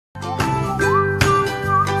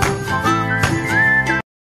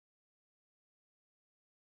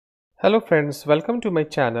Hello friends, welcome to my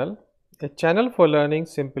channel, a channel for learning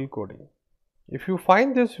simple coding. If you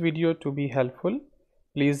find this video to be helpful,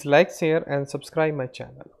 please like, share and subscribe my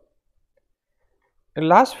channel. In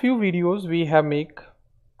last few videos we have make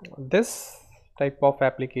this type of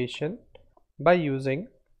application by using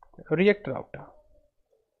React router.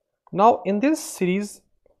 Now in this series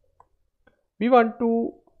we want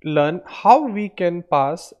to learn how we can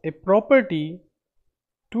pass a property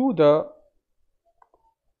to the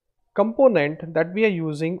component that we are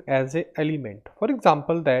using as a element. For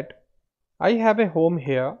example, that I have a home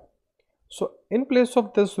here, so in place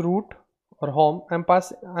of this root or home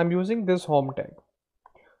I'm using this home tag,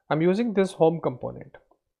 I'm using this home component.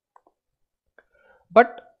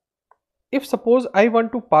 But if suppose I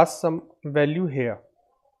want to pass some value here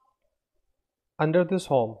under this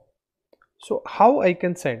home, so how I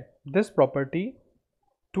can send this property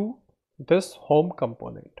to this home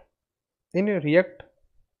component in a React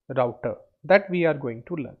router that we are going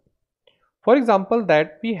to learn. For example,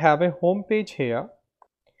 that we have a home page here.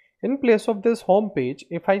 In place of this home page,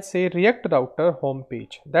 if I say React router home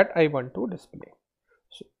page, that I want to display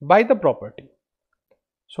by the property.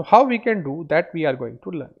 So how we can do that we are going to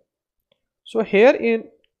learn. So here in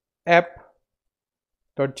app.js,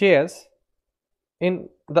 in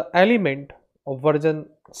the element of version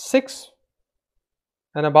 6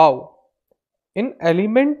 and above, in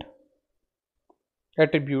element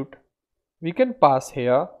attribute we can pass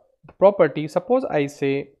here the property. Suppose I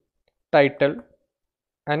say title,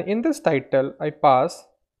 and in this title I pass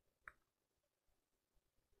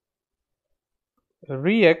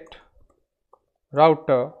React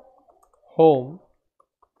router home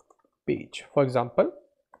page, for example,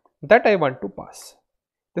 that I want to pass.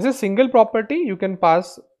 This is single property, you can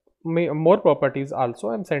pass more properties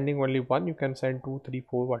also. I'm sending only one, you can send 2, 3,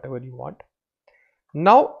 4, whatever you want.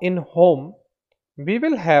 Now in home we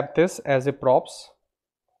will have this as a props.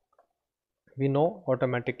 We know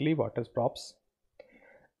automatically what is props.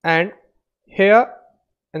 And here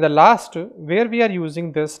in the last where we are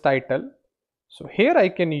using this title, so here I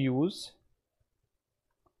can use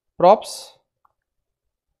props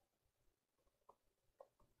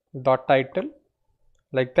dot title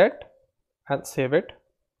like that and save it.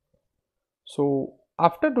 So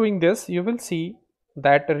after doing this, you will see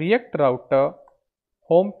that React router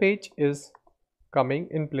home page is coming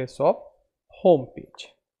in place of home page.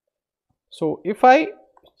 So if I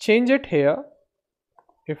change it here,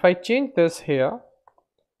 if I change this here,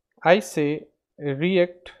 I say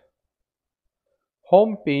React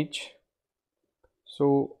home page,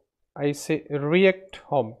 so I say React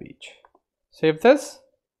home page, save this,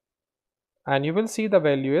 and you will see the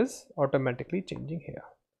value is automatically changing here.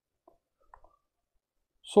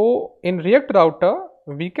 So in React router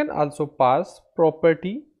we can also pass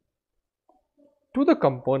property to the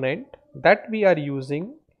component that we are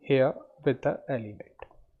using here with the element.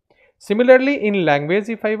 Similarly in language,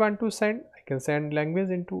 if I want to send, I can send language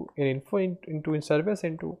into info into in service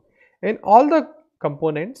into in all the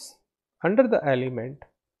components under the element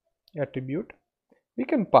attribute. We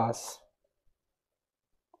can pass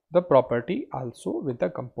the property also with the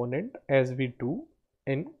component as we do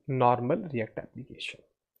in normal React application.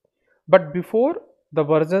 But before the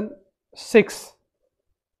version 6,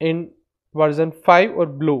 in version 5 or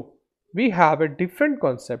below, we have a different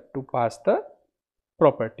concept to pass the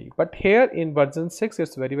property. But here in version 6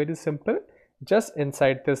 it's very simple. Just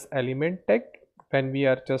inside this element tag, when we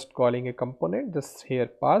are just calling a component, just here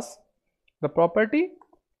pass the property,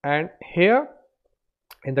 and here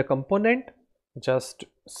in the component, just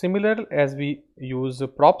similar as we use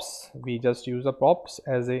props, we just use the props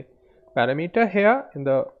as a parameter here in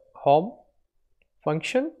the home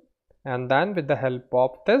function, and then with the help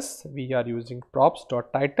of this we are using props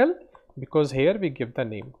dot title, because here we give the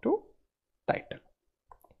name to title.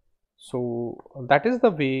 So that is the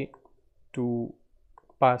way to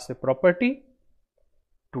pass a property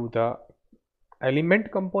to the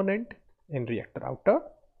element component in React router.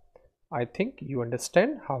 I think you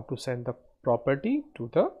understand how to send the property to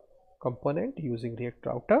the component using React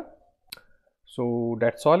router. So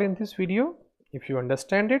that's all in this video. If you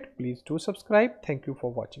understand it, please do subscribe. Thank you for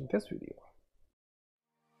watching this video.